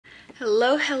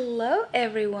Hello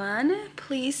everyone.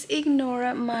 Please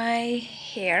ignore my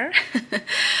hair.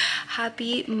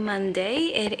 Happy Monday.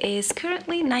 It is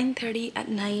currently 9:30 at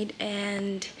night,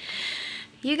 and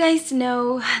you guys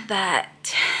know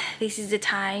that this is the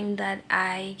time that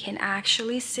I can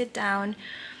actually sit down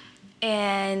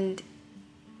and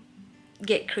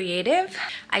get creative.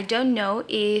 I don't know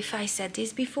if I said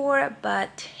this before,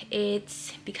 but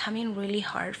it's becoming really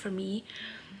hard for me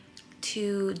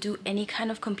to do any kind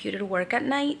of computer work at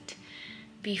night.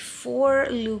 Before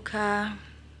Luca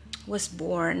was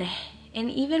born, and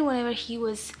even whenever he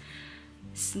was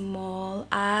small,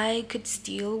 I could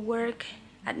still work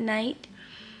at night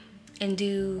and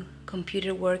do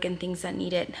computer work and things that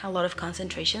needed a lot of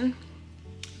concentration,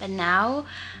 but now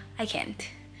I can't.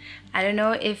 I don't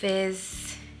know if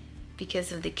it's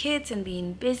because of the kids and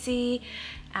being busy,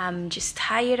 I'm just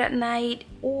tired at night,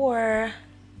 or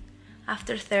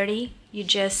after 30 you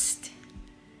just,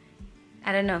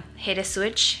 I don't know, hit a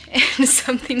switch and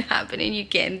something happened and you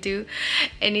can't do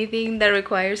anything that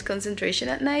requires concentration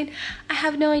at night. I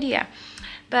have no idea.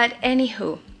 But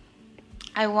anywho,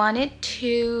 I wanted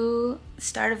to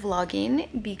start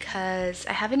vlogging because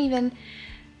I haven't even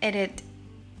edited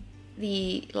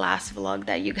the last vlog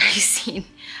that you guys seen.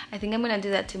 I think I'm gonna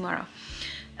do that tomorrow.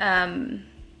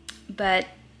 But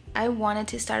I wanted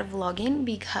to start vlogging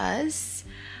because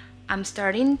I'm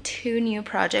starting 2 new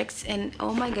projects, and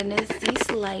oh my goodness, this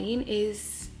lighting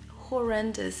is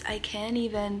horrendous. I can't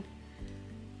even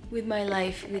with my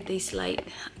life with this light.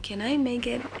 Can I make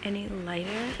it any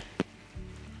lighter?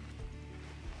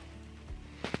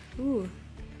 Ooh,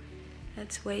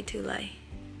 that's way too light.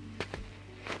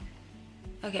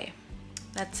 Okay,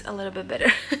 that's a little bit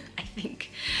better. I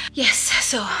think. Yes,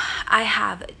 so I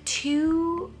have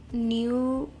 2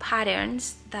 new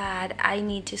patterns that I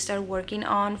need to start working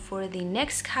on for the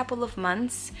next couple of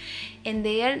months, and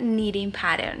they are knitting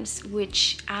patterns,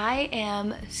 which I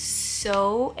am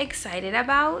so excited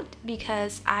about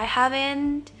because I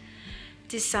haven't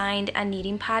designed a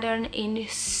knitting pattern in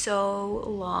so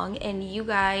long. And you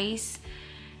guys,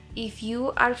 if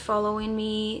you are following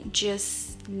me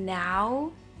just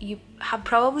now, you have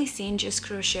probably seen just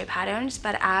crochet patterns,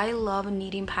 but I love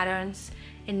knitting patterns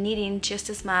and knitting just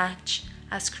as much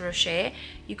as crochet.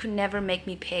 You could never make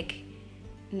me pick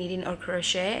knitting or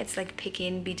crochet. It's like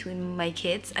picking between my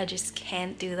kids. I just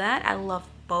can't do that. I love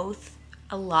both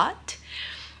a lot.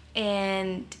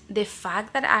 And the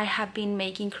fact that I have been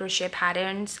making crochet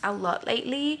patterns a lot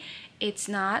lately, it's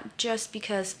not just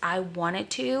because I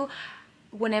wanted to.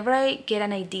 Whenever I get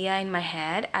an idea in my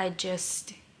head, I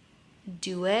just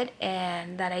do it,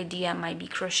 and that idea might be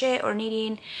crochet or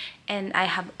knitting. And I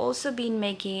have also been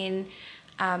making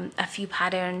a few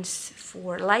patterns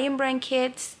for lion brand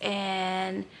kits,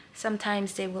 and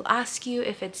sometimes they will ask you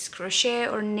if it's crochet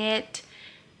or knit,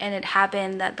 and it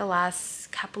happened that the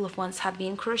last couple of ones have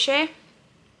been crochet.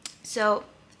 So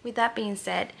with that being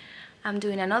said, I'm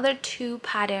doing another 2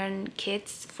 pattern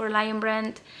kits for lion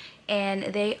brand, and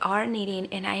they are knitting,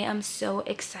 and I am so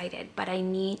excited. But I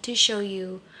need to show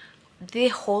you the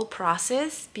whole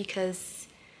process because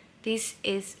this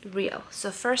is real.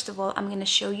 So first of all, I'm gonna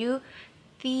show you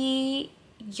the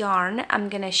yarn. I'm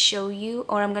gonna show you,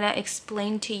 or I'm gonna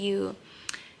explain to you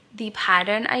the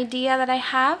pattern idea that I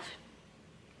have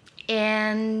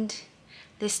and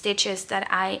the stitches that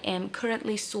I am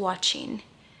currently swatching,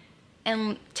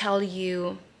 and tell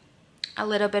you a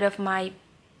little bit of my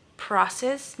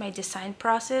process, my design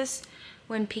process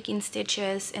when picking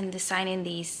stitches and designing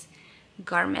these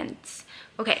garments.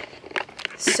 Okay,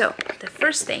 so the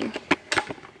first thing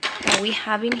that we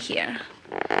have in here,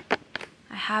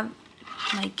 I have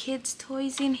my kids'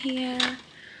 toys in here.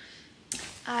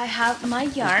 I have my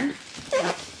yarn.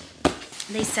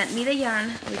 They sent me the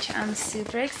yarn, which I'm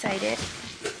super excited.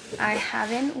 I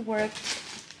haven't worked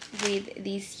with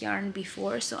this yarn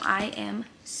before, so I am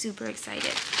super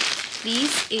excited.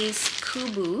 This is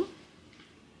Kubu,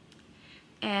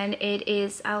 and it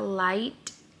is a light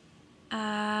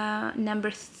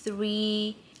number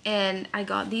 3, and I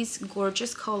got this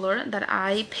gorgeous color that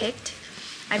I picked.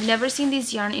 I've never seen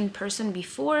this yarn in person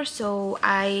before, so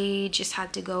I just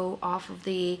had to go off of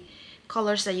the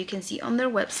colors that you can see on their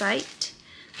website.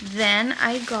 Then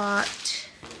I got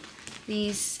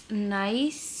these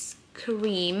nice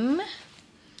cream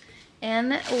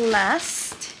and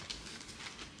last,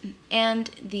 and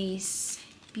these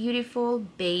beautiful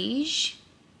beige.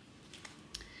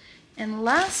 And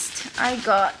last, I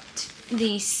got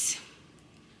this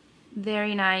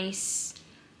very nice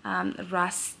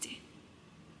rust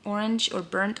orange or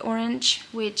burnt orange,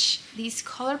 which this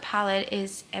color palette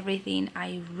is everything.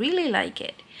 I really like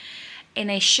it.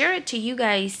 and I shared it to you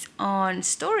guys on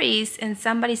stories, and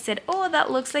somebody said, oh,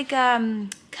 that looks like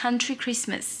country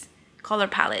Christmas color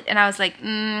palette, and I was like,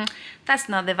 that's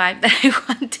not the vibe that I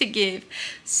want to give.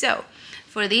 So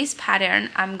for this pattern,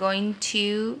 I'm going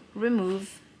to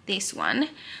remove this one.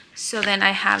 So then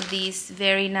I have this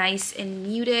very nice and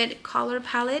muted color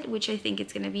palette, which I think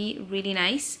it's gonna be really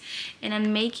nice. And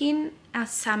I'm making a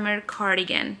summer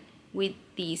cardigan with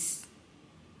this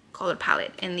color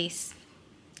palette and these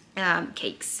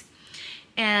cakes.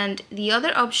 And the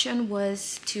other option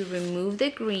was to remove the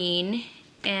green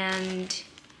and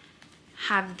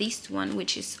have this one,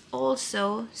 which is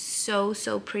also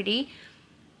so pretty,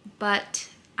 but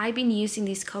I've been using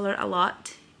this color a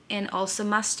lot, and also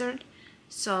mustard,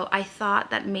 so I thought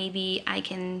that maybe I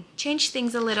can change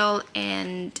things a little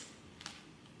and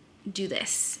do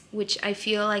this, which I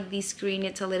feel like this green,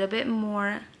 it's a little bit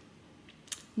more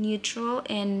neutral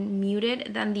and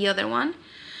muted than the other one.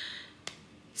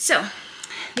 So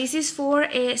this is for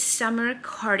a summer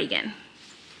cardigan.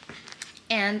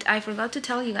 And I forgot to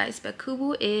tell you guys, but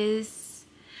Kubu is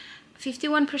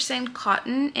 51%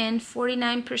 cotton and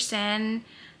 49%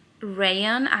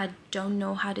 rayon. I don't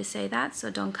know how to say that,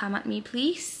 so don't come at me,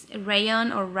 please.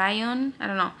 Rayon or rayon, I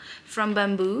don't know, from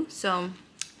bamboo. So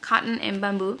cotton and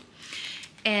bamboo.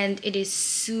 And it is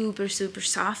super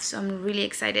soft, so I'm really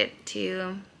excited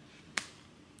to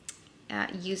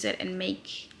use it and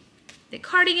make the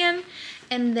cardigan.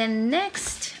 And then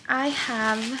next I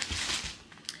have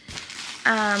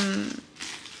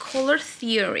Color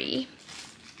Theory,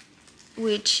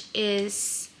 which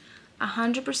is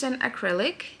 100%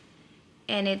 acrylic,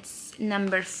 and it's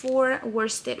number 4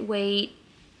 worsted weight,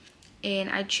 and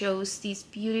I chose this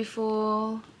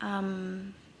beautiful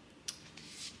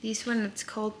this one, it's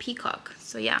called Peacock.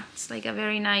 So yeah, it's like a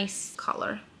very nice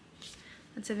color.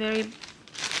 That's a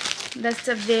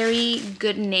very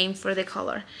good name for the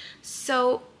color.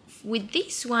 So with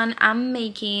this one, I'm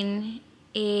making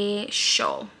a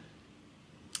shawl.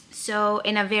 So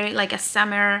in a very, like a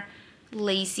summer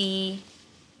lacy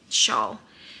shawl.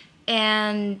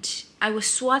 And I was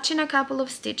swatching a couple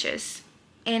of stitches,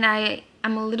 and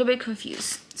I'm a little bit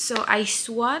confused. So I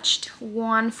swatched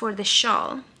one for the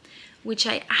shawl, which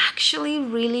I actually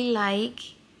really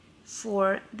like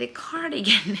for the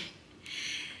cardigan.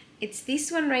 It's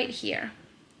this one right here,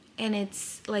 and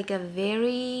it's like a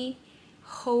very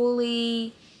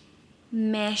holy,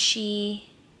 meshy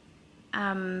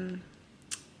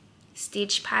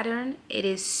stitch pattern. It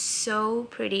is so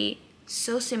pretty,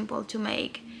 so simple to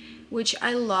make, which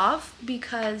I love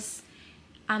because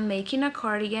I'm making a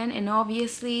cardigan, and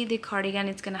obviously the cardigan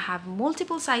is gonna have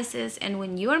multiple sizes, and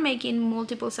when you are making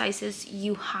multiple sizes,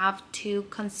 you have to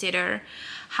consider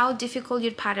how difficult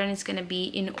your pattern is gonna be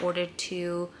in order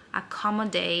to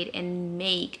accommodate and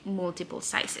make multiple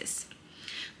sizes.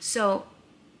 So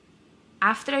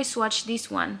after I swatched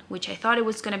this one, which I thought it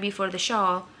was gonna be for the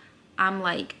shawl, I'm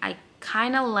like, I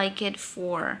kind of like it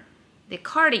for the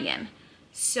cardigan.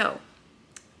 So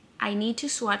I need to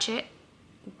swatch it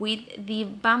with the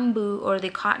bamboo or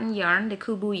the cotton yarn, the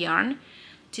Kubu yarn,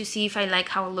 to see if I like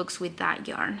how it looks with that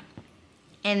yarn.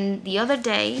 And the other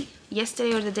day,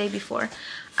 yesterday or the day before,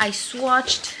 I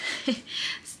swatched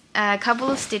a couple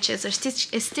of stitches or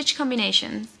stitch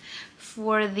combinations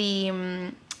for the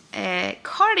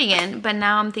cardigan, but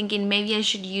now I'm thinking maybe I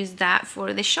should use that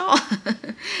for the shawl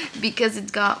because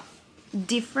it's got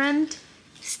different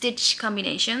stitch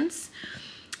combinations,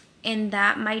 and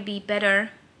that might be better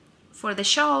for the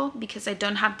shawl because I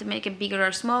don't have to make it bigger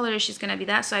or smaller. It's just gonna be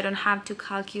that, so I don't have to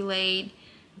calculate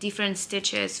different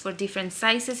stitches for different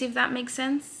sizes, if that makes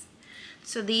sense.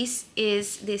 So this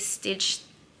is the stitch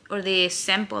or the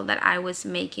sample that I was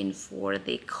making for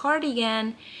the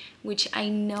cardigan, which I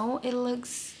know it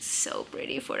looks so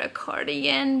pretty for a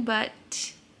cardigan,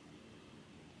 but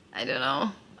I don't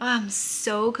know. I'm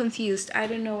so confused. I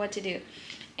don't know what to do.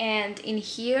 And in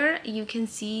here you can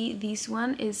see this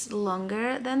one is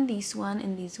longer than this one,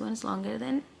 and this one is longer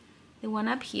than the one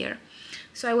up here.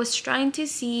 So I was trying to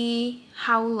see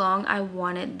how long I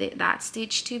wanted that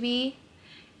stitch to be,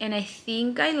 and I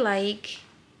think I like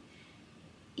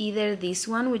either this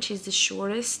one, which is the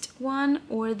shortest one,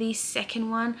 or the second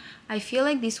one. I feel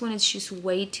like this one is just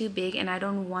way too big, and I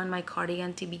don't want my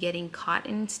cardigan to be getting caught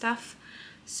and stuff.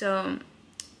 So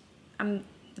I'm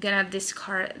gonna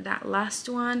discard that last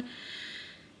one.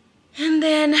 And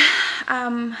then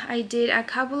I did a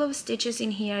couple of stitches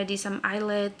in here. I did some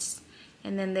eyelets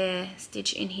and then the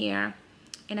stitch in here,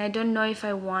 and I don't know if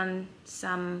I want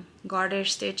some garter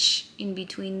stitch in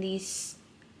between these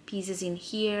pieces in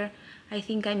here. I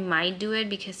think I might do it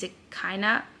because it kind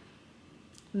of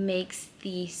makes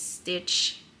the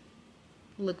stitch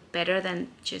look better than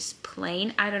just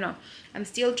plain. I don't know, I'm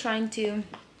still trying to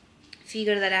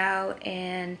figure that out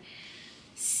and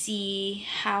see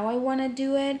how I want to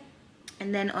do it.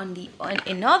 And then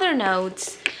in other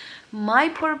notes, my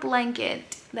poor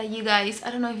blanket that you guys,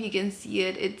 I don't know if you can see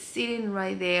it, it's sitting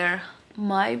right there.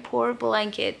 My poor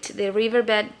blanket, the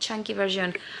Riverbed chunky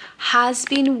version, has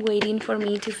been waiting for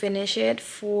me to finish it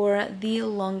for the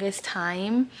longest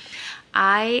time.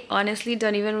 I honestly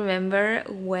don't even remember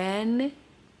when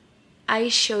I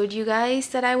showed you guys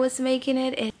that I was making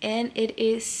it, and it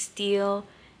is still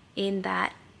in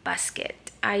that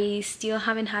basket. I still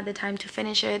haven't had the time to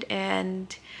finish it,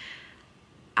 and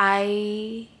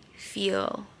I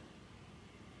feel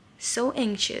so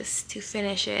anxious to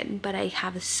finish it, but I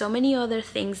have so many other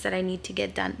things that I need to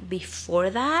get done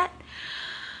before that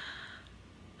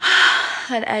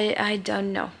that I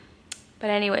don't know. But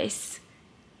anyways,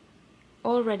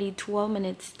 already 12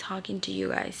 minutes talking to you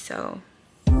guys, so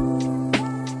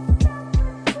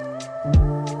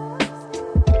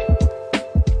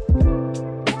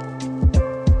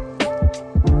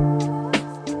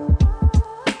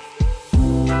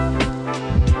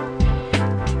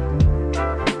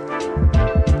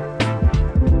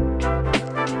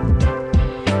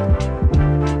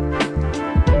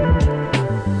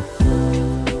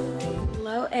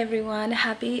everyone,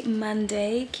 happy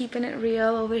Monday. Keeping it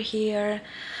real over here.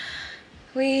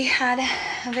 We had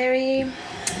a very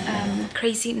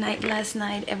crazy night last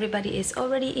night. Everybody is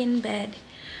already in bed.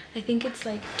 I think it's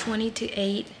like 20 to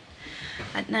 8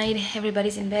 at night.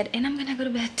 Everybody's in bed, and I'm gonna go to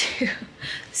bed too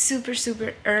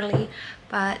super early.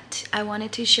 But I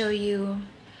wanted to show you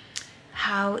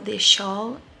how the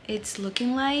shawl it's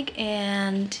looking like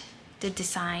and the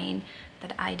design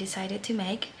that I decided to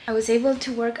make. I was able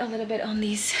to work a little bit on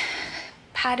this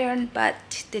pattern, but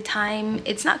the time,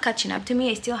 it's not catching up to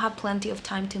me. I still have plenty of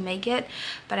time to make it,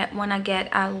 but I want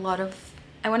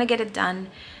to get it done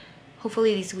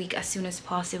hopefully this week as soon as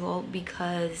possible,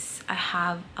 because I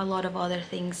have a lot of other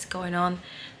things going on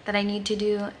that I need to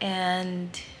do,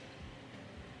 and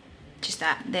just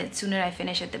that the sooner I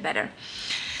finish it, the better.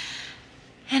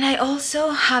 And I also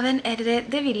haven't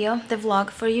edited the video, the vlog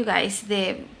for you guys,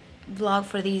 the vlog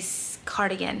for this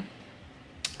cardigan.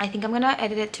 I think I'm gonna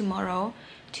edit it tomorrow,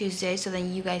 Tuesday, so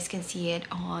then you guys can see it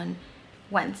on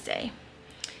Wednesday,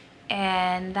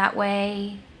 and that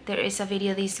way there is a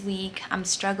video this week. I'm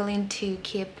struggling to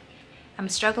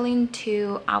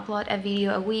upload a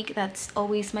video a week. That's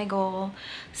always my goal.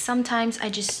 Sometimes I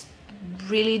just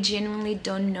really genuinely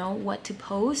don't know what to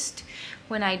post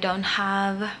when I don't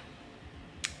have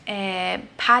a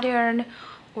pattern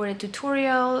or a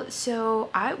tutorial. So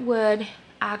I would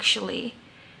actually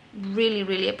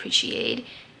really appreciate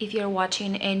if you're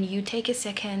watching and you take a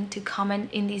second to comment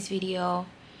in this video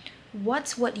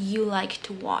what's what you like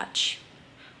to watch.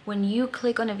 When you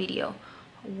click on a video,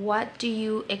 what do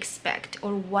you expect,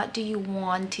 or what do you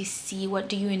want to see? What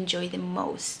do you enjoy the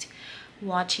most?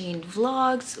 Watching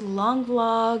vlogs, long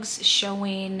vlogs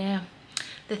showing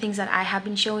the things that I have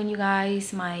been showing you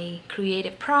guys, my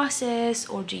creative process,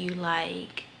 or do you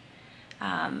like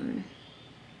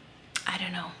I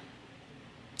don't know,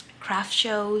 craft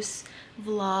shows,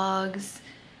 vlogs?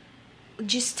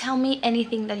 Just tell me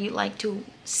anything that you'd like to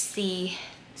see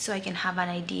so I can have an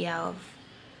idea of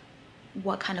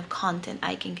what kind of content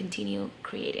I can continue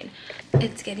creating.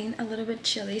 It's getting a little bit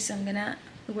chilly, so I'm gonna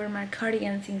wear my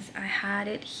cardigan since I had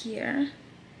it here.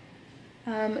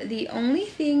 The only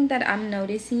thing that I'm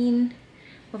noticing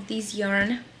of this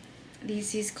yarn,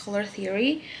 this is Color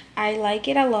Theory. I like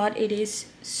it a lot. It is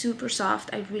super soft.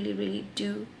 I really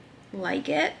do like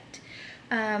it.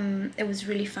 It was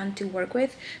really fun to work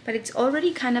with, but it's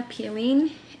already kind of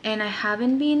peeling, and I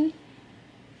haven't been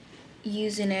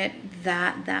using it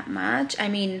that much. I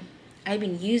mean, I've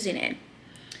been using it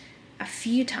a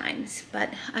few times,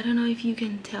 but I don't know if you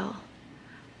can tell.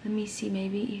 Let me see,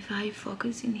 maybe if I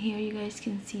focus in here you guys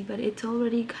can see, but it's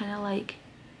already kind of like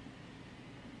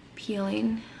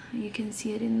peeling. You can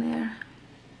see it in there.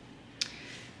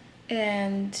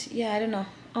 And yeah, I don't know,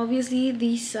 obviously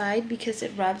this side, because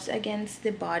it rubs against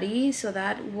the body, so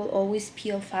that will always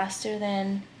peel faster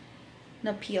than,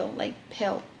 not peel, like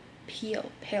peel,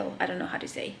 I don't know how to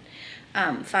say,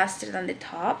 faster than the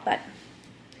top, but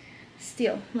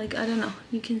still, like, I don't know,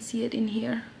 you can see it in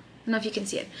here. I don't know if you can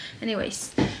see it.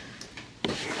 Anyways,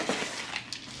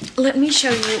 let me show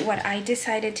you what I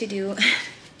decided to do.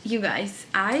 You guys,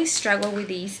 I struggle with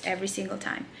these every single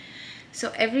time.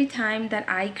 So every time that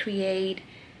I create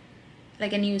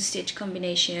like a new stitch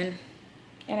combination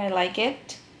and I like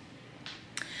it,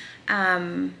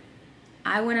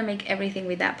 I want to make everything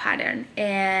with that pattern,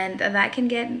 and that can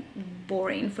get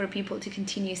boring for people to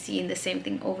continue seeing the same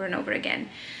thing over and over again.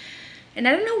 And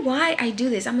I don't know why I do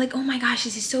this. I'm like, oh my gosh,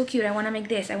 this is so cute. I want to make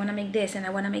this, I want to make this, and I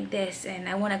want to make this, and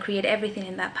I want to create everything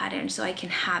in that pattern so I can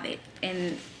have it.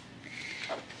 And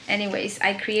anyways,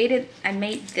 I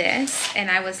made this, and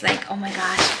I was like, oh my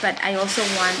gosh, but I also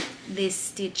want this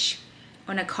stitch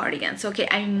on a cardigan. So okay,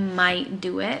 I might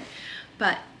do it,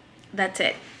 but that's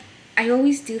it. I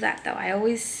always do that though. I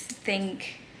always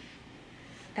think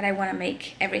that I want to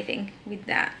make everything with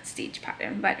that stitch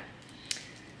pattern, but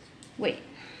wait.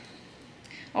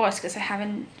 Oh, it's because I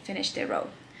haven't finished the row.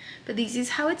 But this is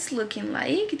how it's looking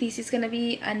like. This is gonna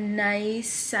be a nice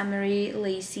summery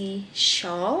lacy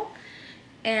shawl,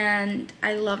 and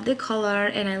I love the color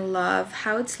and I love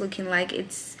how it's looking like.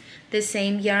 It's the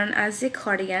same yarn as the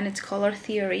cardigan. It's Color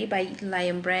Theory by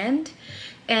Lion Brand,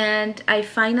 and I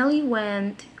finally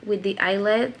went with the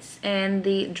eyelets and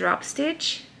the drop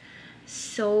stitch.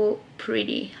 So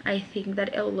pretty. I think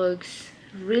that it looks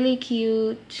really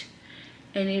cute,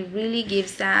 and it really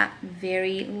gives that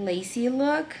very lacy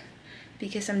look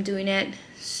because I'm doing it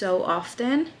so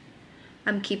often.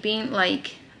 I'm keeping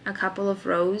like a couple of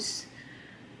rows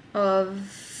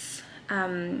of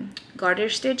garter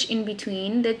stitch in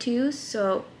between the two,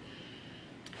 so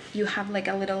you have like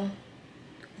a little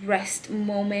rest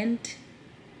moment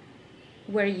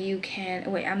where you can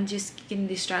wait. I'm just getting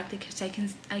distracted because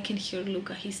I can hear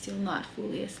Luca. He's still not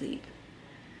fully asleep.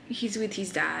 He's with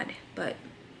his dad, but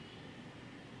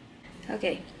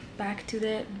okay, back to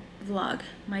the vlog.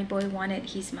 My boy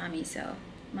wanted his mommy, so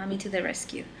mommy to the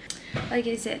rescue. Like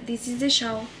I said, this is the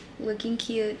shawl, looking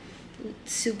cute,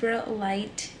 super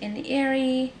light and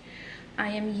airy. I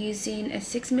am using a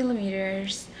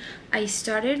 6mm. I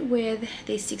started with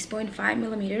the 6.5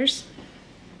 millimeters,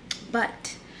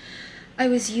 but I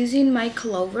was using my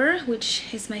Clover,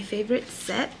 which is my favorite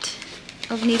set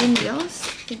of knitting needles.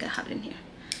 I think I have it in here.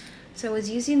 So I was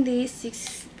using the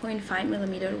 6.5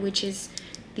 millimeter, which is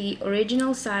the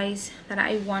original size that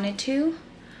I wanted to,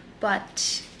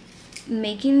 but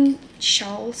making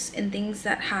shawls and things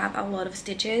that have a lot of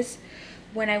stitches,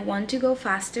 when I want to go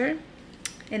faster,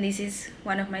 and this is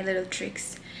one of my little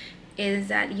tricks, is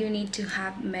that you need to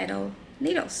have metal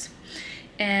needles.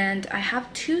 And I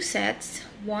have two sets.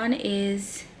 One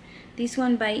is this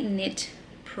one by Knit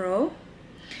Pro,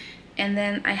 and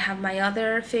then I have my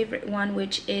other favorite one,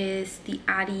 which is the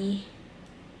Addi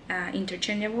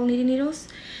interchangeable knitting needles,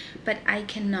 but I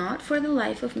cannot for the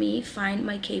life of me find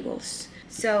my cables.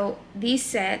 So this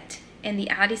set and the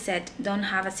Addi set don't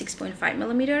have a 6.5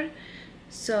 millimeter,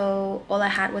 so all I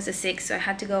had was a 6, so I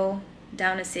had to go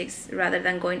down a 6 rather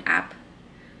than going up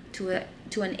to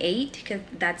an 8, because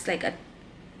that's like a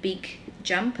big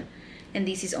jump, and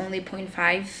this is only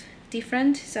 0.5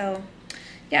 different. So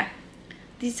yeah,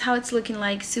 this is how it's looking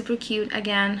like. Super cute.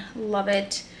 Again, love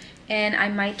it. And I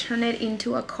might turn it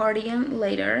into a cardigan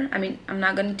later. I mean, I'm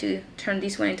not going to turn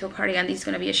this one into a cardigan. This is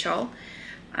going to be a shawl.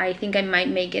 I think I might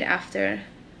make it after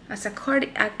as a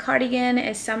cardigan,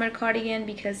 a summer cardigan,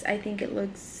 because I think it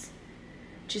looks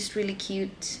just really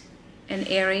cute and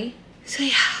airy. So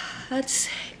yeah, that's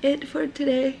it for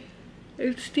today.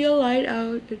 It's still light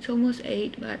out. It's almost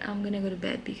 8, but I'm gonna go to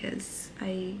bed because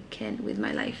I can't with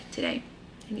my life today.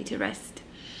 I need to rest.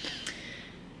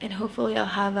 And hopefully I'll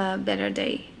have a better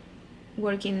day,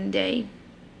 working day,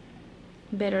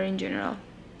 better in general,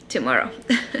 tomorrow.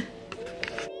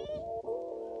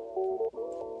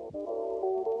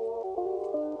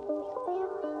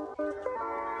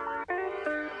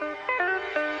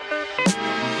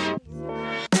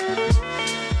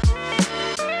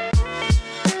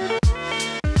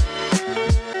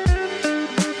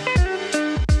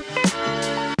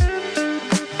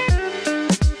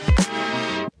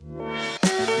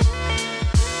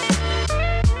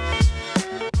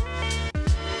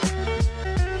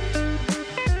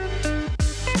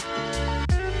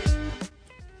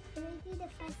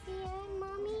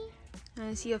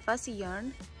 See a fussy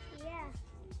yarn? Yeah.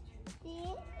 See,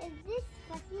 is this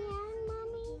fussy yarn,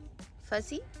 Mommy?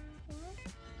 Fuzzy? Yeah.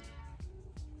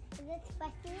 Is this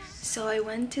fussy yarn? So I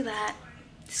went to that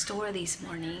store this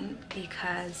morning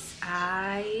because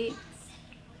I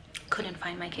couldn't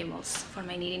find my cables for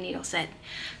my knitting needle set.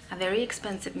 A very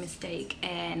expensive mistake,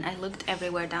 and I looked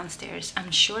everywhere downstairs.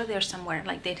 I'm sure they're somewhere,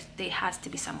 like they has to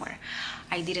be somewhere.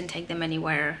 I didn't take them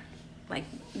anywhere, like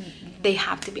they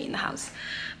have to be in the house,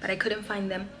 but I couldn't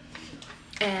find them,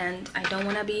 and I don't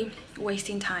want to be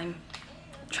wasting time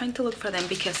trying to look for them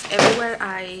because everywhere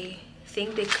I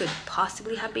think they could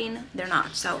possibly have been, they're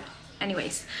not. So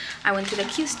anyways, I went to the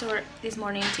Q store this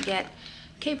morning to get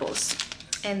cables,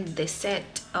 and the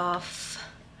set of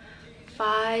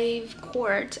 5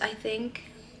 quarts, I think,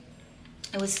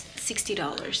 It was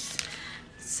 $60.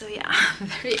 So yeah,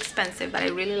 very expensive, but I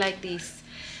really like these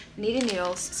knitting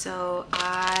needles, so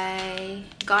I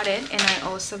got it. And I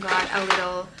also got a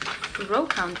little row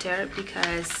counter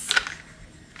because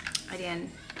I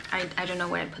don't know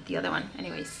where I put the other one.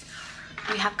 Anyways,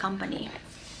 we have company.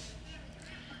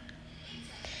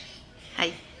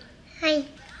 Hi. Hi.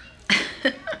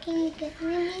 Can you get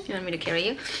me? You want me to carry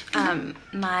you?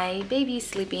 My baby's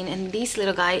sleeping and this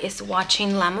little guy is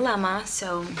watching Llama Llama,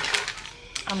 so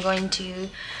I'm going to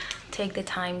take the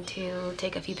time to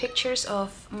take a few pictures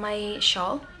of my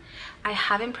shawl. I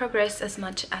haven't progressed as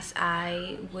much as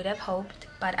I would have hoped,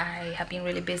 but I have been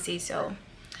really busy, so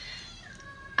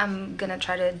I'm gonna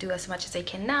try to do as much as I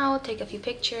can now, take a few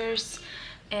pictures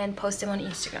and post them on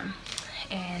Instagram.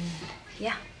 And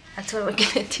yeah, that's what we're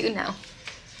gonna do now.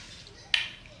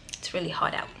 It's really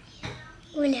hot out.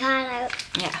 Really hot out.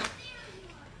 Yeah.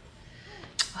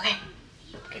 Okay.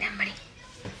 Get down, buddy.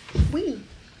 Wee.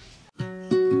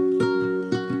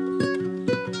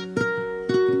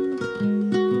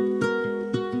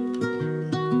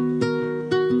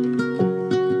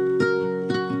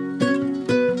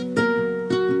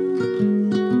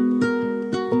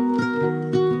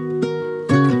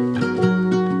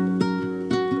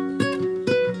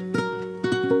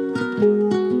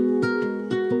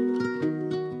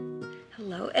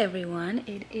 Everyone,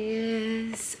 it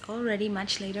is already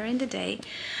much later in the day.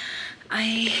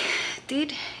 I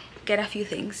did get a few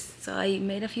things, so I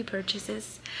made a few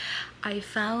purchases. I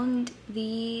found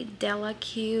the Della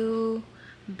Q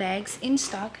bags in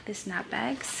stock, the snap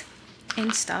bags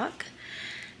in stock,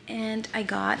 and I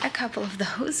got a couple of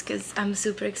those because I'm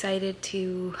super excited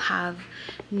to have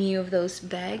new of those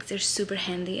bags. They're super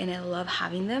handy and I love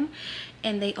having them.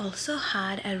 And they also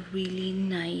had a really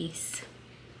nice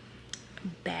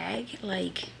bag,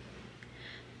 like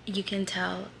you can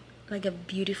tell, like a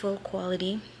beautiful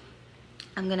quality.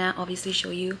 I'm gonna obviously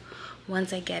show you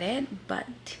once I get it, but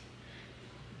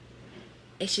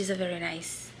it's just a very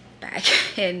nice bag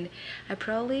and I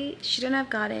probably shouldn't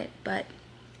have got it, but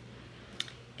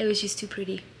it was just too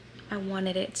pretty. I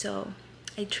wanted it, so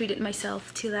I treated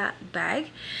myself to that bag.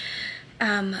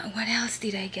 What else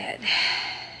did I get?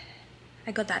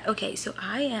 I got that. Okay, so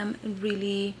I am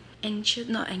really anxious,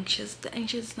 not anxious, the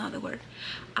anxious is not the word.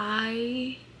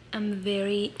 I am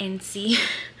very antsy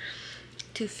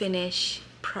to finish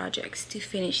projects, to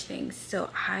finish things,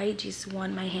 so I just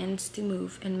want my hands to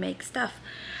move and make stuff.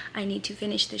 I need to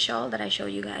finish the shawl that I show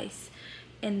you guys,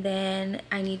 and then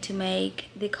I need to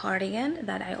make the cardigan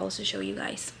that I also show you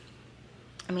guys.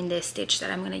 I mean the stitch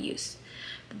that I'm gonna use.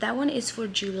 But that one is for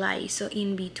July, so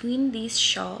in between this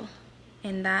shawl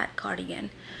and that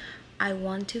cardigan I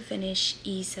want to finish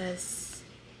Isa's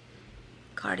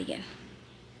cardigan,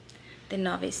 the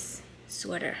novice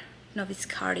sweater, novice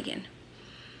cardigan.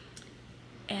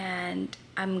 And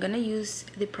I'm gonna use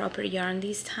the proper yarn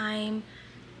this time.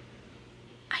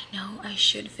 I know I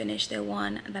should finish the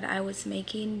one that I was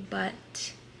making,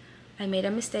 but I made a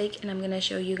mistake and I'm gonna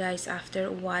show you guys after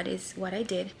what I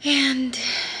did. And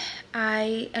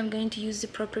I am going to use the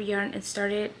proper yarn and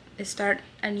start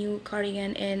a new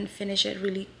cardigan and finish it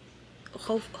really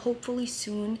hopefully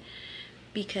soon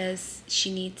because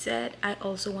she needs it. I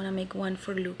also want to make one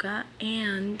for Luca,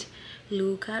 and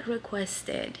Luca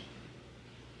requested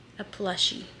a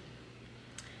plushie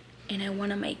and I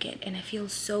want to make it, and I feel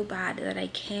so bad that I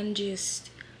can't just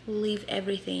leave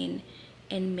everything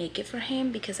and make it for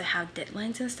him because I have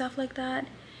deadlines and stuff like that.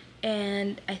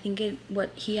 And I think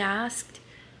what he asked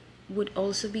would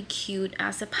also be cute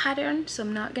as a pattern, so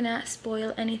I'm not gonna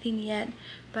spoil anything yet,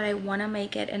 but I want to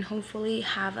make it and hopefully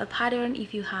have a pattern.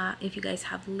 If you guys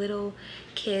have little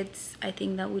kids, I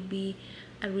think that would be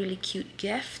a really cute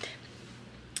gift.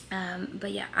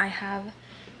 But yeah, I have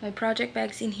my project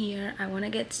bags in here. I want to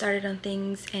get started on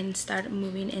things and start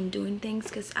moving and doing things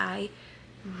because I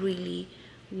really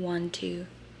want to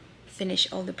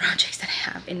finish all the projects that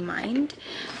I have in mind.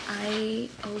 I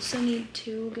also need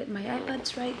to get my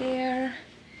iPads right there,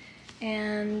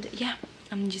 and yeah,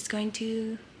 I'm just going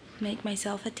to make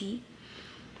myself a tea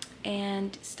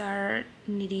and start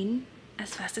knitting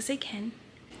as fast as I can.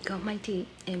 Got my tea,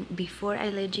 and before I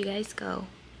let you guys go,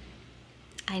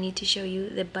 I need to show you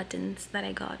the buttons that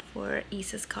I got for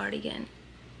Isa's cardigan.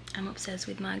 I'm obsessed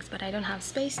with mugs, but I don't have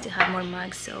space to have more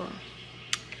mugs, so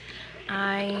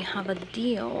I have a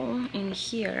deal in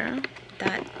here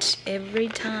that every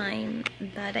time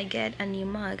that I get a new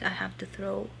mug, I have to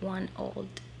throw one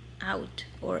old out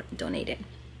or donate it.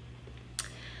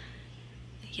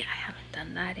 Yeah, I haven't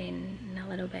done that in a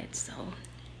little bit, so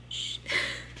shh.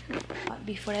 But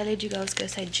before I let you go,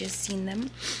 because I just seen them,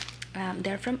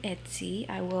 They're from Etsy.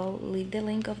 I will leave the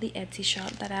link of the Etsy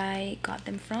shop that I got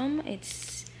them from.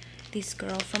 It's this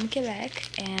girl from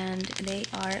Quebec and they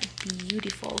are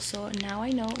beautiful. So now I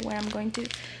know where I'm going to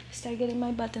start getting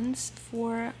my buttons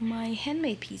for my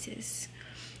handmade pieces.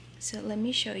 So let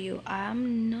me show you.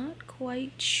 I'm not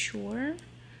quite sure,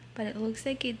 but it looks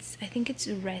like I think it's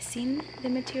resin, the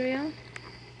material.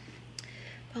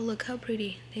 But look how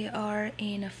pretty. They are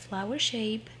in a flower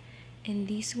shape, and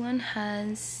this one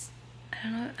has,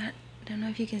 I don't know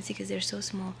if you can see because they're so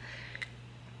small.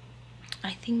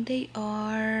 I think they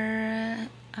are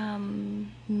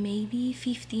maybe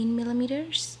 15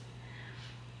 millimeters.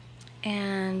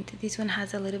 And this one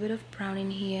has a little bit of brown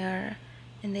in here,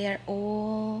 and they are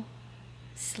all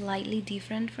slightly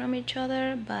different from each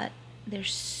other, but they're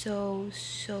so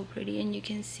pretty, and you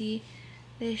can see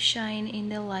the shine in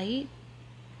the light.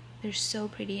 They're so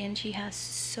pretty, and she has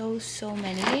so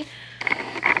many,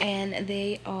 and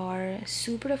they are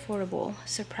super affordable.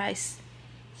 Surprise,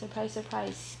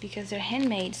 because they're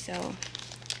handmade. So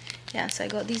yeah, so I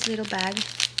got this little bag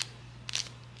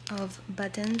of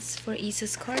buttons for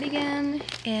Isa's cardigan,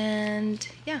 and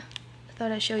yeah, I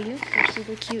thought I'd show you. They're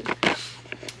super cute.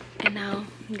 And now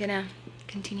I'm gonna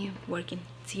continue working.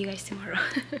 See you guys tomorrow.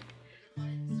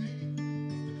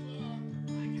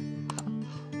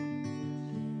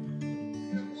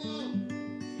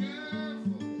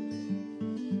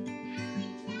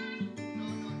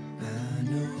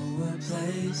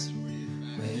 Place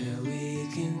where we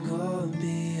can go and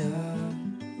be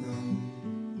alone.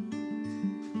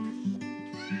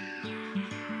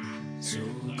 So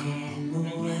come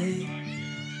away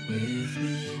with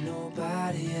me,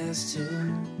 nobody has to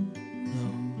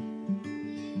know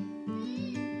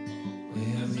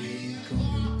where we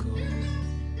gonna go.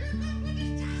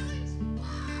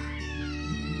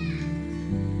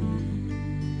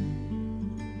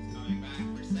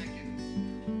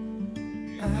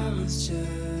 I was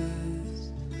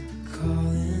just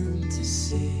calling to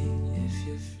see if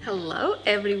you. Hello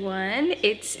everyone,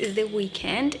 it's the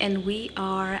weekend and we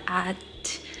are at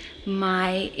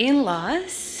my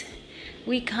in-laws.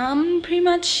 We come pretty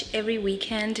much every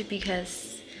weekend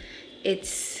because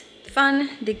it's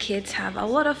fun. The kids have a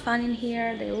lot of fun in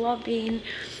here. They love being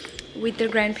with their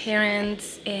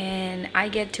grandparents, and I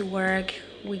get to work.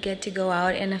 We get to go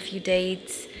out on a few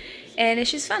dates, and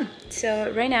it's just fun.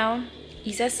 So right now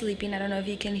Isa's sleeping. I don't know if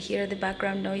you can hear the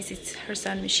background noise. It's her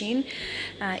sewing machine.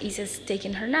 Isa's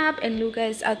taking her nap, and Luca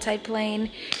is outside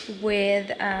playing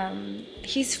with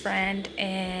his friend,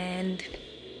 and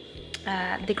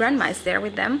the grandma is there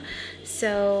with them.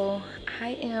 So I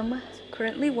am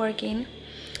currently working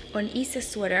on Isa's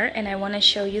sweater, and I want to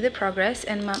show you the progress.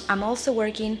 And I'm also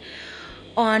working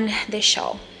on the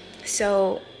shawl.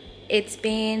 So I've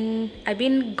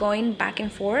been going back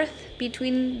and forth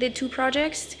between the two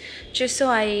projects just so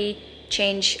I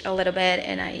change a little bit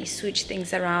and I switch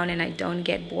things around and I don't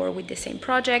get bored with the same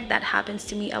project. That happens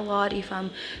to me a lot. If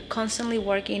I'm constantly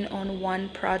working on one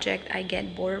project, I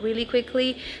get bored really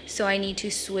quickly, so I need to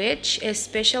switch.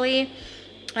 Especially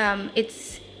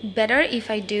it's better if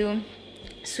I do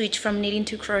switch from knitting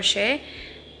to crochet,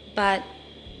 but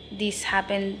this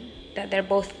happened that they're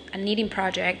both a knitting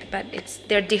project, but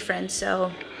they're different.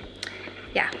 So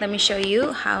yeah, let me show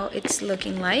you how it's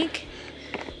looking like.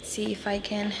 See if I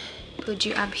can put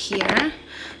you up here.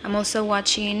 I'm also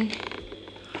watching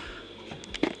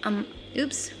I'm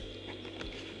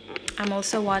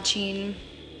also watching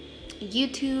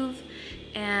YouTube,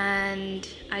 and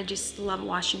I just love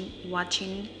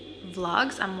watching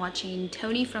vlogs. I'm watching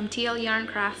Tony from TL Yarn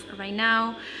Craft right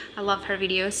now. I love her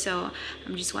videos, so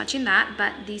I'm just watching that.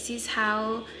 But this is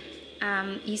how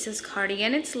Isa's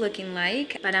cardigan it's looking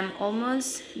like, but I'm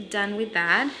almost done with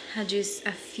that. Just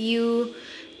a few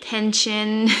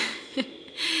tension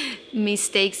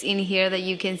mistakes in here that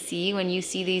you can see. When you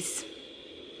see these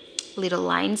little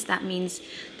lines, that means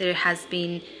there has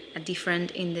been a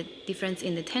difference in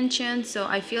the tension. So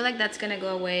I feel like that's gonna go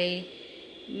away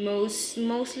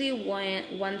mostly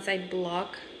once I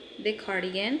block the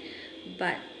cardigan,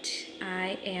 but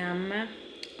I am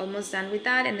almost done with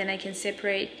that, and then I can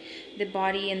separate the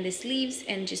body and the sleeves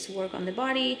and just work on the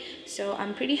body. So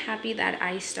I'm pretty happy that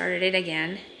I started it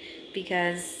again,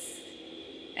 because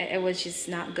it was just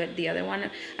not good, the other one.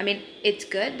 I mean, it's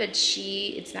good, but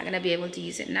it's not gonna be able to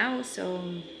use it now. So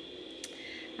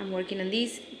I'm working on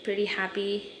these, pretty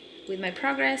happy with my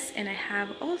progress. And I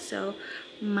have also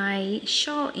my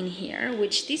shawl in here,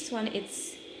 which this one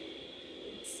it's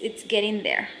getting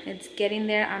there. It's getting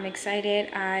there. I'm excited.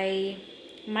 I'm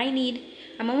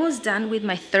almost done with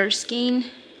my third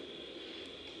skein.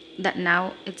 That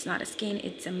now it's not a skein,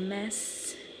 it's a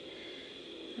mess.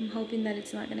 I'm hoping that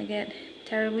it's not gonna get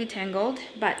terribly tangled,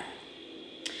 but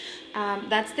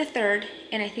that's the third,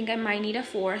 and I think I might need a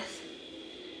fourth.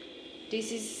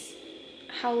 This is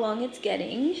how long it's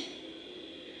getting,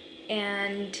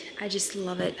 and I just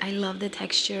love it. I love the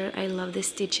texture, I love the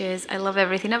stitches, I love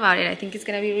everything about it. I think it's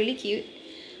gonna be really cute.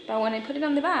 But when I put it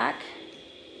on the back,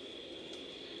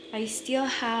 I still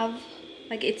have,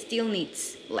 like, it still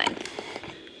needs length.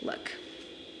 Look.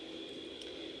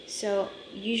 So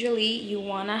usually you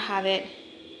wanna have it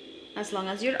as long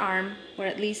as your arm, or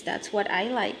at least that's what I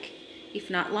like, if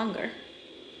not longer,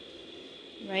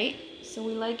 right? So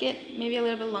we like it maybe a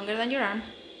little bit longer than your arm.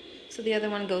 So the other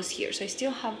one goes here. So I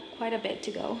still have quite a bit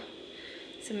to go.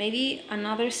 So maybe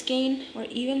another skein or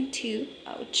even two,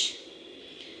 ouch.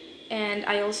 And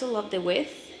I also love the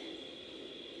width,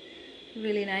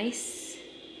 really nice.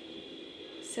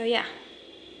 So yeah,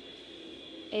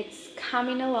 it's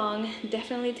coming along,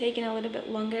 definitely taking a little bit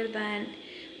longer than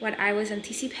what I was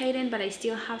anticipating, but I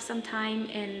still have some time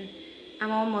and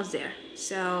I'm almost there.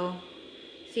 So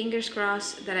fingers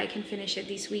crossed that I can finish it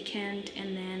this weekend,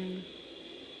 and then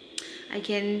I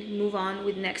can move on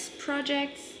with next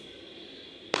projects.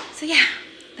 So yeah,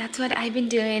 that's what I've been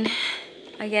doing.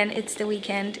 Again, it's the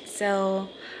weekend, so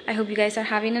I hope you guys are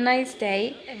having a nice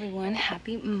day. Everyone,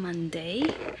 happy Monday.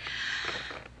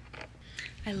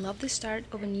 I love the start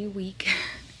of a new week.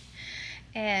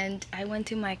 And I went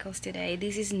to Michael's today.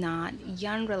 This is not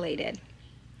yarn related,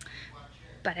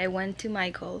 but I went to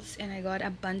Michael's and I got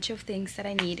a bunch of things that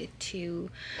I needed to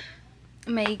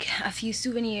make a few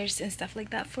souvenirs and stuff like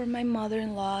that for my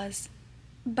mother-in-law's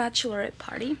bachelorette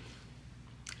party.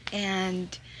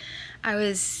 And I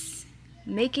was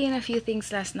making a few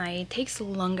things last night. It takes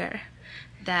longer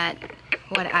than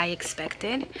what I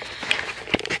expected.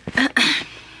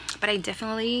 But I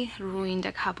definitely ruined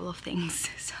a couple of things.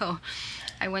 So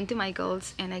I went to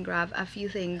Michael's and I grabbed a few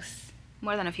things,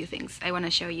 more than a few things I want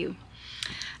to show you.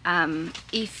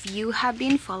 If you have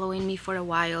been following me for a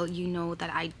while, you know that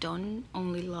I don't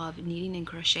only love knitting and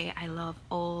crochet, I love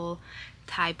all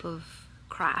type of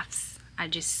crafts. I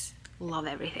just love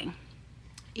everything.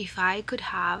 If I could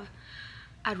have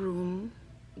a room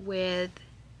with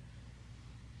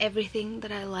everything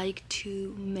that I like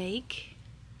to make,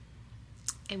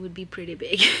 it would be pretty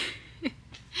big.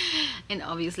 And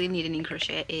obviously knitting and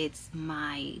crochet, it's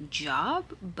my job,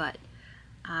 but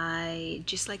I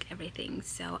just like everything,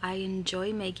 so I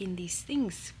enjoy making these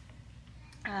things.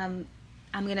 I'm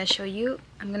gonna show you,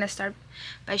 I'm gonna start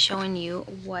by showing you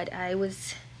what I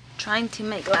was trying to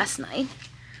make last night.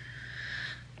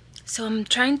 So I'm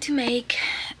trying to make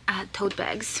tote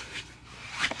bags,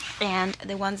 and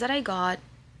the ones that I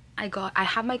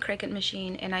have my Cricut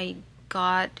machine and I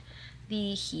got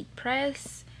the heat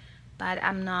press, but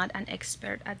I'm not an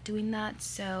expert at doing that,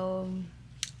 so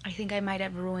I think I might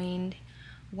have ruined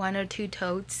one or two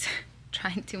totes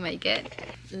trying to make it.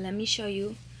 Let me show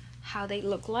you how they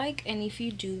look like, and if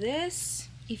you do this,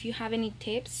 if you have any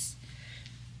tips,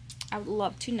 I would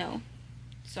love to know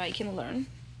so I can learn.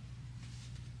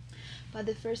 But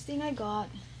the first thing I got,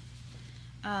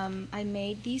 I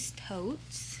made these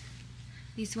totes.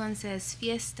 This one says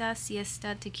Fiesta,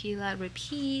 Siesta, Tequila,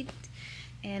 Repeat,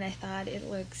 and I thought it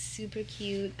looks super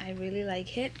cute. I really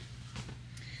like it.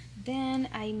 Then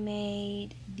I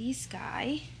made this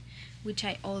guy, which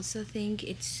I also think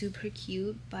it's super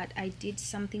cute, but I did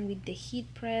something with the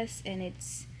heat press and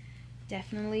it's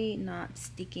definitely not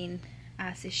sticking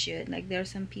as it should. Like, there are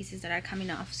some pieces that are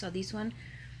coming off, so this one,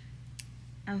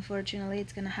 unfortunately,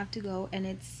 it's gonna have to go, and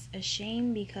it's a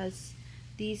shame because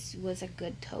this was a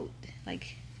good tote.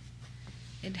 Like,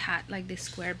 it had like the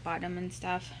square bottom and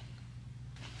stuff.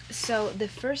 So the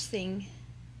first thing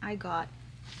I got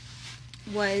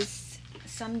was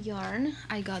some yarn.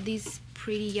 I got this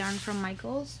pretty yarn from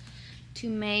Michael's to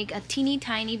make a teeny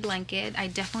tiny blanket. I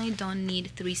definitely don't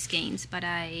need 3 skeins, but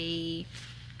I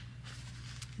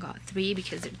got 3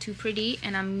 because they're too pretty,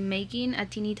 and I'm making a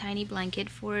teeny tiny blanket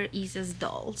for Isa's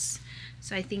dolls.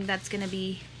 So I think that's gonna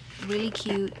be really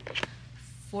cute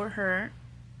for her.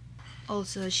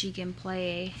 Also, she can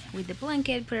play with the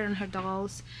blanket, put it on her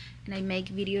dolls, and I make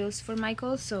videos for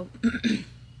Michael, so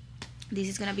this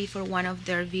is gonna be for one of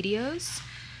their videos.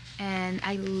 And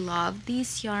I love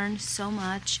this yarn so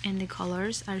much, and the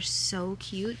colors are so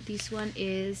cute. This one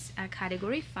is a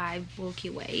category 5 bulky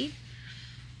weight,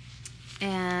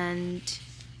 and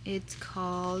it's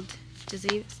called, does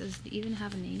it even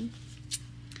have a name?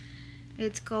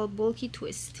 It's called Bulky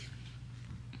Twist,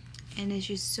 and it's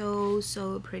just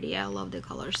so pretty. I love the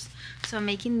colors, so I'm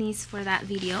making these for that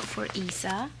video for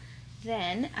Isa.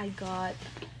 Then I got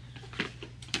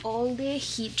all the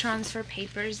heat transfer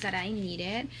papers that I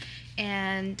needed,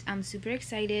 and I'm super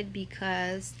excited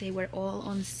because they were all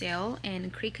on sale,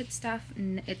 and Cricut stuff,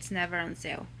 it's never on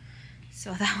sale.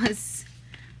 So that was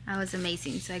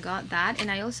amazing. So I got that,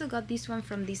 and I also got this one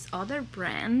from this other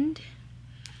brand.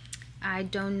 I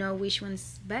don't know which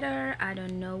one's better. I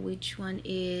don't know which one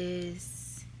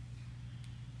is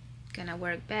gonna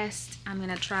work best. I'm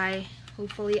gonna try.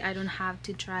 Hopefully I don't have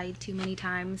to try too many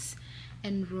times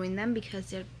and ruin them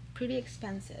because they're pretty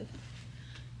expensive.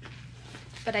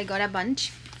 But I got a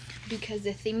bunch because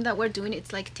the theme that we're doing,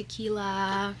 it's like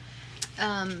tequila,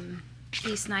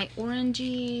 this night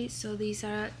orangey. So these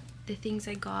are the things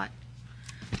I got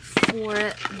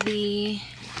for the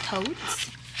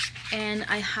totes. And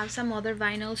I have some other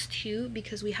vinyls too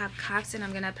because we have cups, and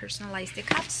I'm gonna personalize the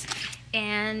cups.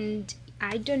 And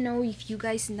I don't know if you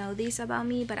guys know this about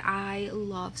me, but I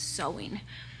love sewing.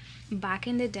 Back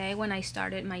in the day when I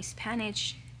started my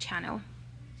Spanish channel,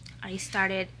 I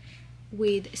started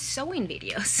with sewing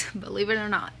videos, believe it or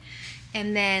not.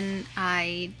 And then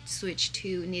I switched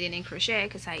to knitting and crochet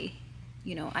because I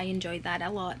enjoyed that a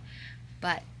lot,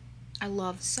 but I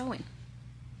love sewing.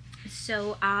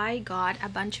 So I got a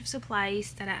bunch of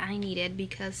supplies that I needed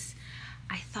because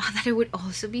I thought that it would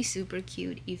also be super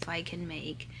cute if I can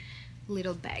make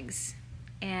little bags.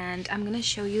 And I'm gonna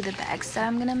show you the bags that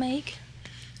I'm gonna make.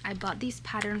 I bought this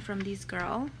pattern from this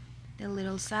girl, the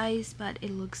little size, but it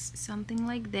looks something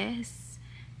like this,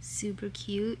 super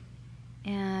cute.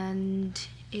 And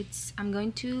I'm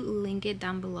going to link it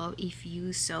down below if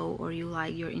you sew or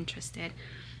you're interested.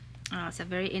 It's a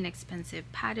very inexpensive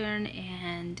pattern,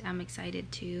 and I'm excited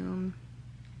to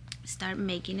start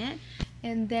making it.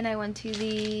 And then I went to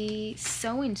the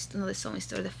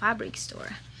the fabric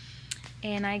store,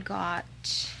 and I got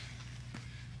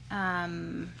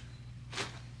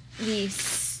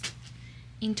this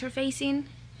interfacing,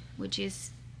 which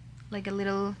is like a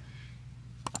little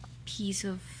piece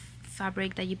of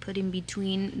fabric that you put in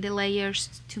between the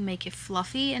layers to make it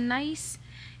fluffy and nice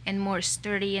and more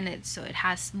sturdy, and so it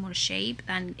has more shape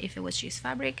than if it was just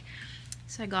fabric.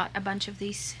 So I got a bunch of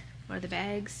these for the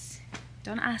bags.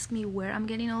 Don't ask me where I'm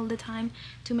getting all the time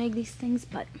to make these things,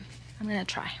 but I'm gonna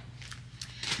try.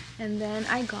 And then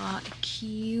I got a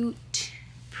cute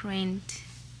print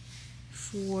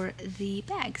for the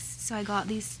bags. So I got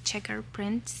these checker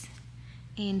prints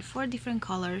in 4 different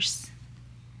colors,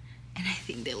 and I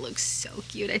think they look so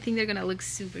cute. I think they're gonna look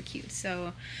super cute.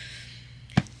 So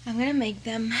I'm gonna make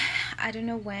them. I don't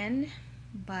know when,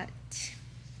 but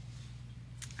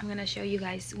I'm gonna show you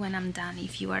guys when I'm done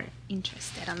if you are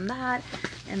interested on that.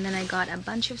 And then I got a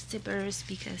bunch of zippers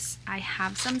because I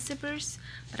have some zippers,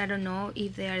 but I don't know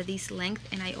if they are this length,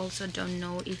 and I also don't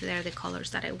know if they're the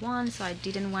colors that I want, so I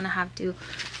didn't want to have to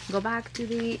go back to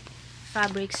the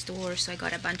fabric store. So I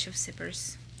got a bunch of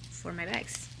zippers for my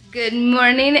bags. Good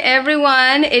morning,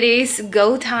 everyone. It is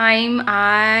go time.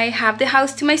 I have the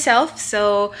house to myself,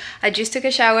 so I just took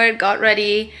a shower, got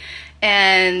ready,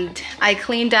 and I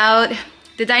cleaned out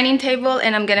the dining table,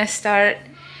 and I'm gonna start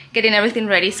getting everything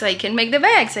ready so I can make the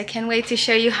bags. I can't wait to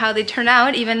show you how they turn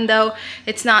out, even though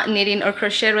it's not knitting or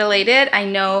crochet related. I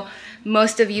know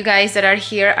most of you guys that are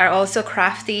here are also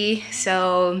crafty,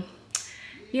 so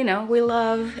you know, we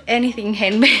love anything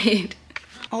handmade.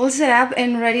 All set up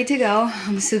and ready to go.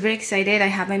 I'm super excited. I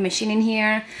have my machine in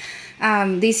here.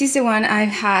 This is the one I've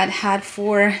had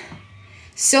for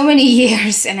so many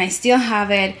years, and I still have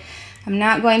it. I'm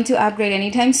not going to upgrade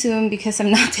anytime soon because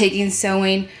I'm not taking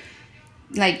sewing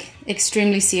like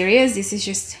extremely serious. This is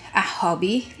just a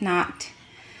hobby, not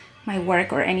my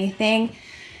work or anything.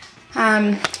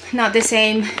 Not the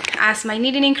same as my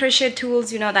knitting and crochet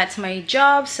tools, you know, that's my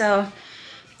job, so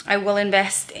I will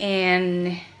invest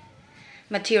in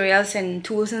materials and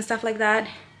tools and stuff like that,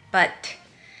 but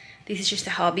this is just a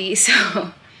hobby. So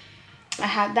I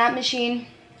had that machine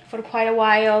for quite a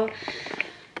while,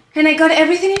 and I got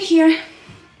everything in here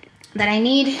that I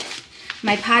need.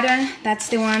 My pattern, that's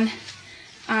the one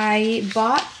I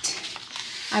bought.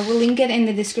 I will link it in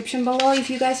the description below if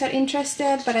you guys are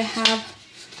interested, but I have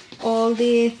all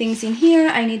the things in here.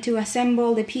 I need to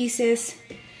assemble the pieces,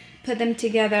 put them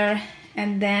together,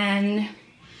 and then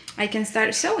I can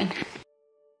start sewing.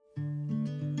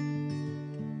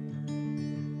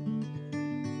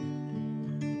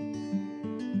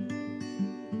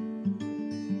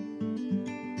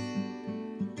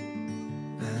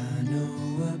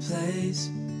 Place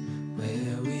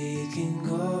where we can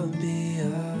go and be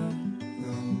alone.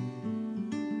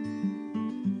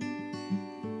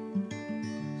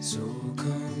 So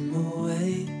come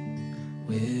away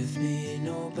with me,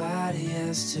 nobody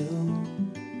has to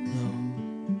know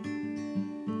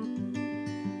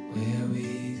where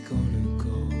we gonna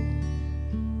go.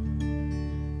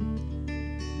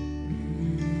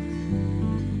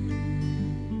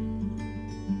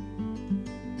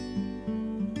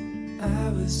 I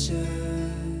was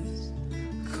just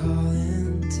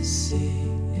calling to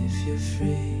see if you're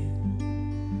free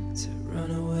to run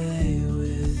away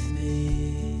with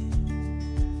me,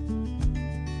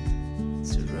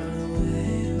 to run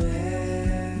away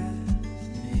with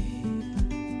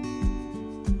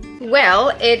me. Well,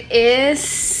 it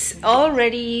is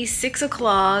already 6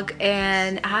 o'clock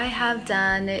and I have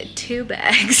done 2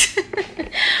 bags.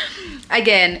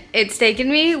 Again, it's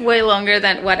taken me way longer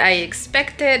than what I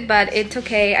expected, but it's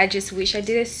okay. I just wish I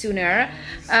did it sooner.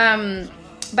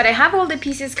 But I have all the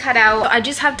pieces cut out. I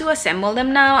just have to assemble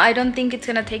them now. I don't think it's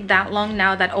gonna take that long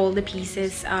now that all the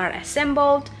pieces are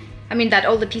assembled. I mean that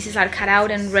all the pieces are cut out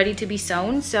and ready to be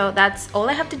sewn. So that's all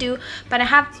I have to do. But I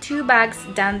have 2 bags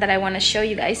done that I want to show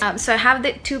you guys. So I have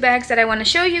the 2 bags that I want to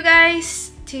show you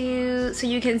guys so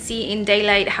you can see in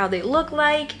daylight how they look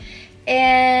like.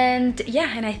 And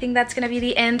yeah, and I think that's gonna be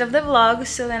the end of the vlog,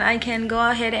 so then I can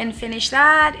go ahead and finish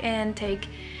that and take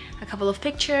a couple of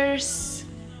pictures,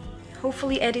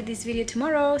 hopefully edit this video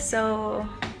tomorrow. So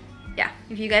yeah,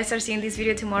 if you guys are seeing this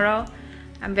video tomorrow,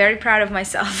 I'm very proud of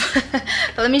myself. But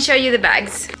let me show you the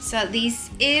bags. So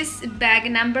this is bag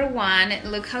number 1.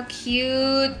 Look how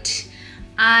cute.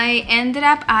 I ended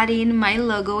up adding my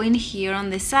logo in here on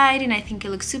the side and I think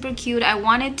it looks super cute. I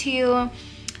wanted to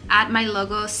add my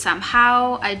logo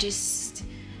somehow. I just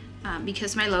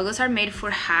because my logos are made for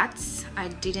hats, I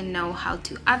didn't know how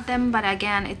to add them, but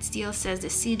again it still says the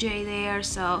CJ there,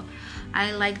 so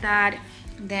I like that.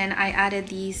 Then I added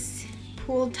these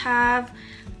pull tab.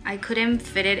 I couldn't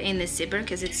fit it in the zipper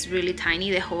because it's really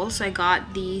tiny, the hole, so I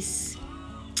got these.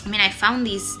 I found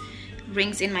these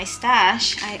rings in my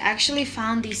stash. I actually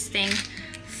found this thing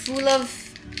full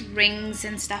of rings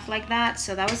and stuff like that,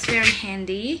 so that was very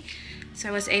handy. So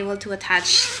I was able to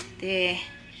attach the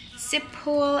zip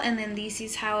pull, and then this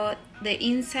is how the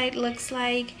inside looks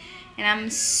like, and I'm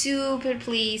super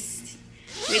pleased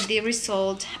with the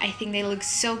result. I think they look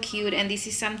so cute, and this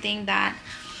is something that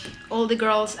all the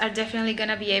girls are definitely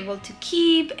gonna be able to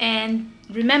keep and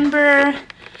remember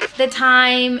the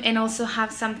time, and also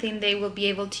have something they will be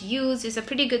able to use. It's a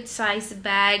pretty good size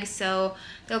bag, so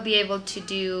they'll be able to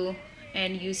do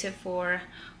and use it for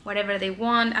whatever they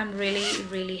want. I'm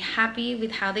really happy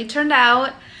with how they turned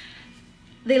out.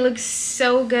 They look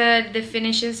so good. The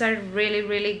finishes are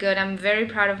really good. I'm very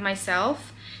proud of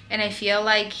myself, and I feel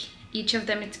like each of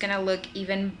them it's gonna look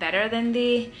even better than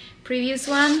the previous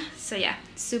one. So yeah,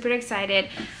 super excited.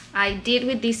 I did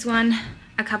with this one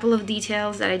a couple of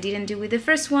details that I didn't do with the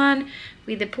first one,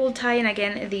 with the pull tie and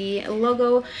again the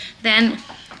logo. Then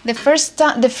the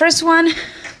first one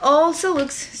also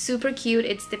looks super cute.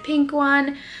 It's the pink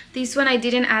one. This one I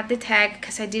didn't add the tag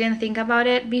because I didn't think about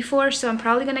it before, so I'm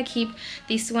probably gonna keep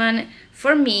this one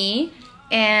for me,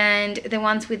 and the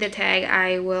ones with the tag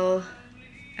I will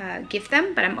give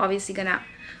them, but I'm obviously gonna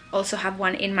also have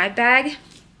one in my bag.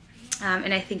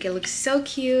 And I think it looks so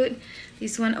cute.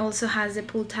 This one also has a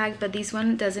pull tag, but this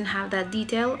one doesn't have that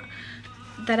detail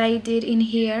that I did in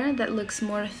here that looks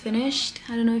more finished.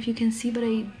 I don't know if you can see, but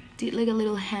I did like a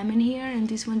little hem in here, and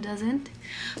this one doesn't.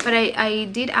 But I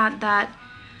did add that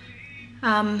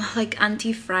like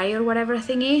anti-fry or whatever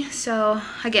thingy. So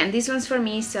again, this one's for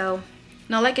me, so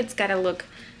not like it's gotta look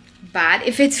bad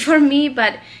if it's for me,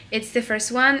 but it's the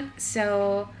first one.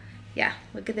 So yeah,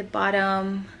 look at the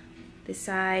bottom, the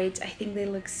sides. I think they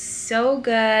look so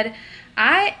good.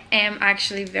 I am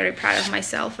actually very proud of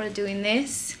myself for doing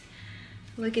this.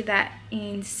 Look at that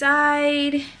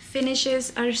inside.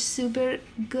 Finishes are super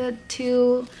good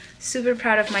too. Super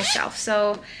proud of myself.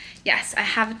 So yes, I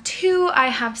have 2. I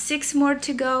have 6 more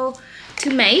to go to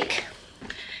make,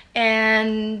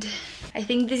 and I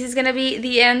think this is gonna be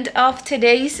the end of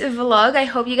today's vlog. I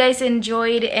hope you guys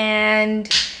enjoyed,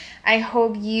 and I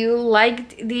hope you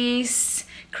liked this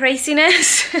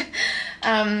craziness.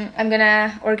 I'm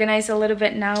gonna organize a little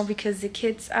bit now because the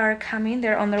kids are coming.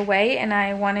 They're on their way, and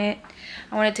I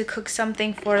wanted to cook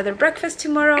something for their breakfast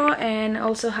tomorrow and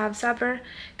also have supper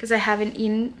because I haven't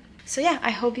eaten. So yeah,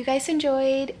 I hope you guys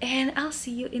enjoyed, and I'll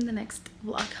see you in the next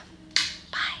vlog.